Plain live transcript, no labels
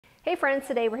Hey friends,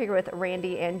 today we're here with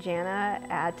Randy and Janna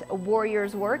at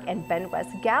Warriors Work and Ben West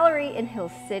Gallery in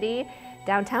Hill City,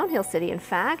 downtown Hill City in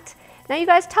fact. Now you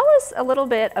guys tell us a little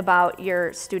bit about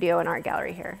your studio and art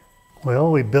gallery here.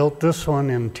 Well, we built this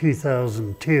one in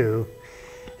 2002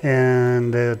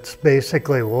 and it's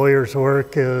basically Warriors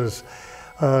Work is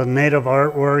native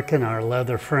artwork and our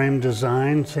leather frame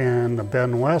designs, and the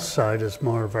Ben West side is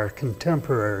more of our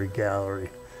contemporary gallery.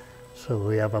 So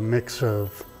we have a mix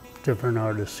of different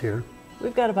artists here.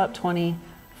 We've got about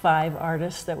 25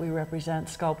 artists that we represent,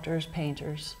 sculptors,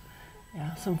 painters,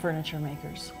 yeah, some furniture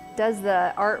makers. Does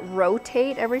the art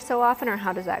rotate every so often, or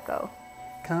how does that go?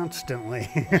 Constantly,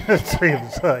 it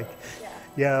seems like.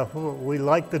 Yeah, we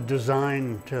like the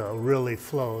design to really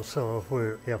flow, so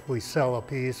if we sell a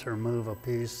piece or move a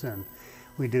piece, then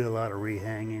we do a lot of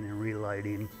rehanging and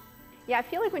relighting. Yeah, I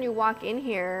feel like when you walk in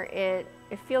here, it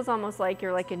feels almost like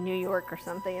you're like in New York or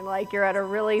something, like you're at a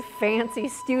really fancy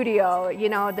studio, you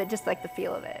know, that just like the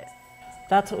feel of it.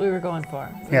 That's what we were going for.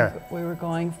 Yeah. We were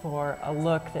going for a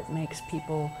look that makes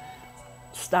people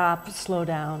stop, slow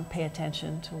down, pay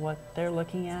attention to what they're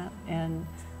looking at, and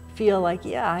feel like,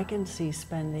 yeah, I can see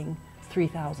spending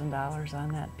 $3,000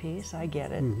 on that piece. I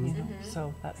get it, you know.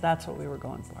 So that's what we were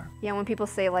going for. Yeah, when people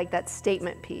say like that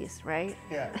statement piece, right?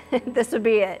 Yeah. This would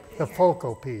be it. The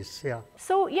focal piece, yeah.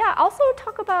 So yeah, also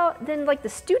talk about then like the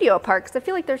studio part, because I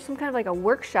feel like there's some kind of like a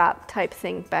workshop type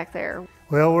thing back there.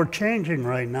 Well, we're changing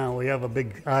right now. I have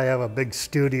a big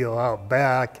studio out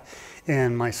back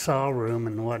and my saw room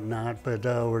and whatnot, but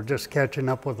we're just catching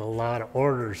up with a lot of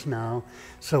orders now.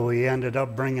 So we ended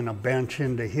up bringing a bench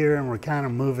into here, and we're kind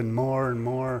of moving more and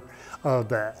more of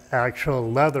the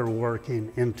actual leather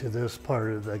working into this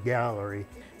part of the gallery.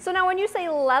 So now when you say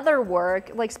leather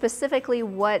work, like specifically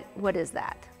what is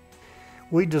that?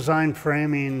 We design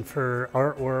framing for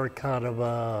artwork out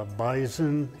of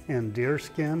bison and deer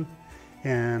skin,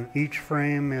 and each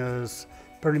frame is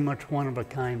pretty much one of a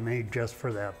kind, made just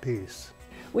for that piece.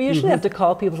 We usually have to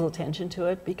call people's attention to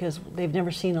it because they've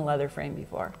never seen a leather frame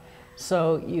before.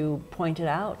 So you point it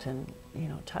out and, you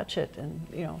know, touch it, and,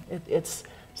 you know, it's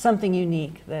something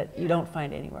unique that you don't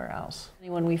find anywhere else.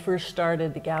 When we first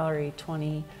started the gallery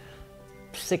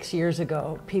 26 years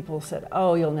ago, people said,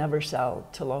 oh, you'll never sell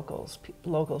to locals.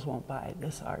 Locals won't buy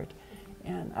this art.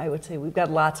 And I would say we've got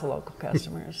lots of local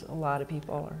customers. A lot of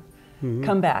people are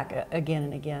come back again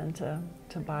and again to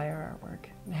buy our artwork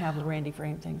and have Randy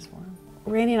frame things for them.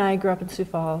 Randy and I grew up in Sioux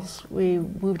Falls. We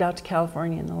moved out to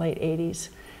California in the late 80s,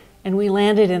 and we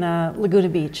landed in Laguna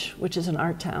Beach, which is an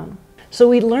art town. So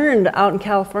we learned out in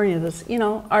California this, you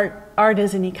know, art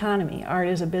is an economy, art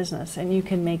is a business, and you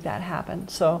can make that happen.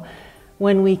 So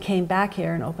when we came back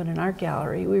here and opened an art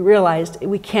gallery, we realized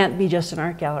we can't be just an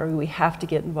art gallery. We have to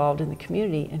get involved in the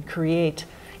community and create,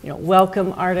 you know,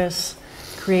 welcome artists,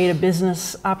 create a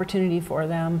business opportunity for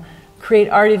them, create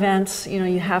art events. You know,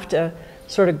 you have to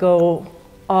sort of go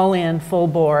all in, full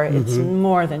bore. It's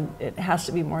more than, it has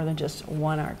to be more than just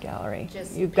one art gallery.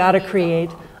 You've got to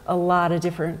create a lot of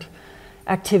different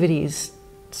activities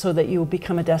so that you will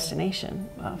become a destination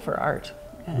for art.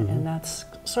 And that's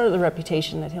sort of the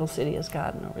reputation that Hill City has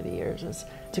gotten over the years. It's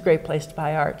a great place to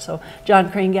buy art. So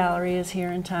John Crane Gallery is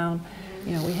here in town.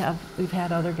 You know, we've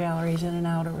had other galleries in and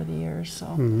out over the years, so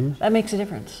that makes a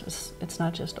difference. It's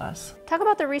not just us. Talk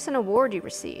about the recent award you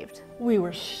received. We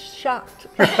were shocked.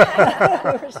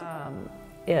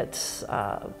 It's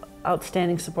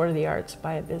outstanding support of the arts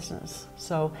by a business.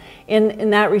 So in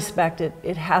that respect,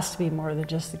 it has to be more than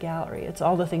just the gallery. It's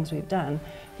all the things we've done.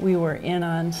 We were in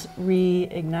on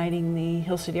reigniting the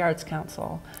Hill City Arts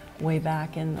Council way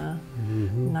back in the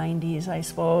 90s, I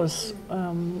suppose.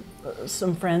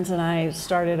 Some friends and I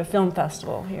started a film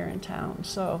festival here in town.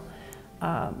 So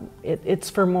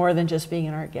it's for more than just being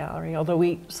an art gallery, although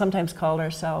we sometimes called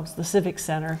ourselves the Civic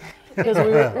Center because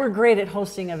we're great at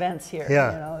hosting events here.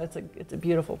 Yeah. You know, it's a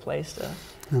beautiful place to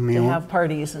have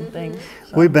parties and things.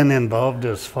 So. We've been involved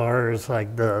as far as like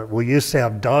we used to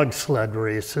have dog sled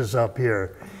races up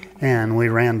here, and we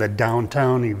ran the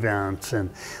downtown events, and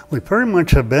we pretty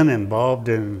much have been involved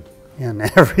in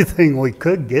everything we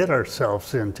could get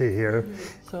ourselves into here.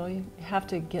 So you have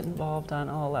to get involved on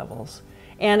all levels.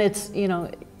 And it's, you know,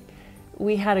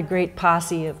 we had a great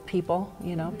posse of people,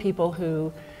 you know, people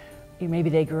who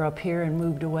maybe they grew up here and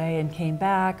moved away and came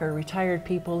back, or retired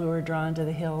people who were drawn to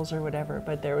the hills or whatever,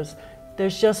 but there's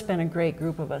just been a great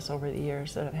group of us over the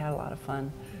years that have had a lot of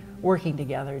fun working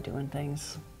together, doing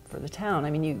things for the town.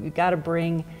 I mean, you got to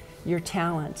bring your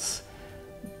talents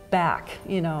back,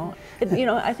 you know.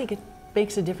 I think it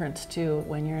makes a difference too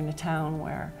when you're in a town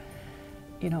where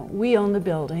you know, we own the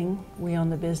building, we own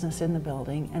the business in the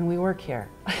building, and we work here.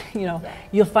 You know,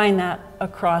 you'll find that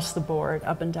across the board,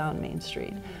 up and down Main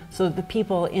Street. So the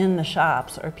people in the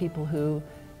shops are people who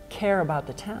care about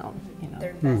the town, you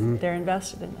know. They're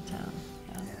invested in the town.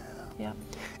 Yeah.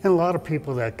 And a lot of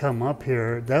people that come up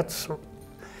here, that's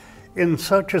in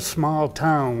such a small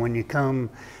town. When you come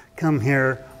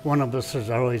here, one of us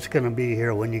is always going to be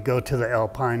here. When you go to the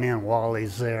Alpine Inn,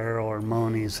 Wally's there or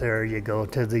Moni's there. You go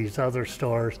to these other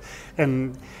stores,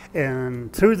 and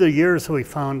through the years we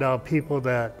found out people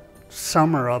that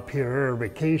summer up here or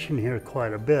vacation here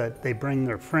quite a bit. They bring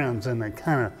their friends, and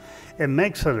it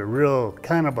makes it a real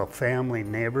kind of a family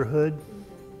neighborhood,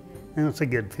 and it's a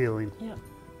good feeling. Yeah.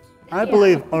 I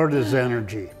believe art is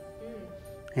energy,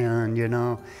 and you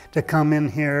know, to come in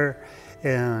here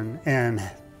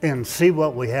and see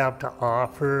what we have to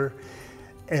offer,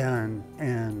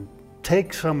 and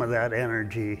take some of that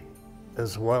energy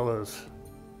as well as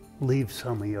leave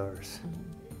some of yours.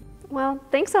 Well,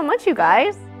 thanks so much, you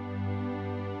guys.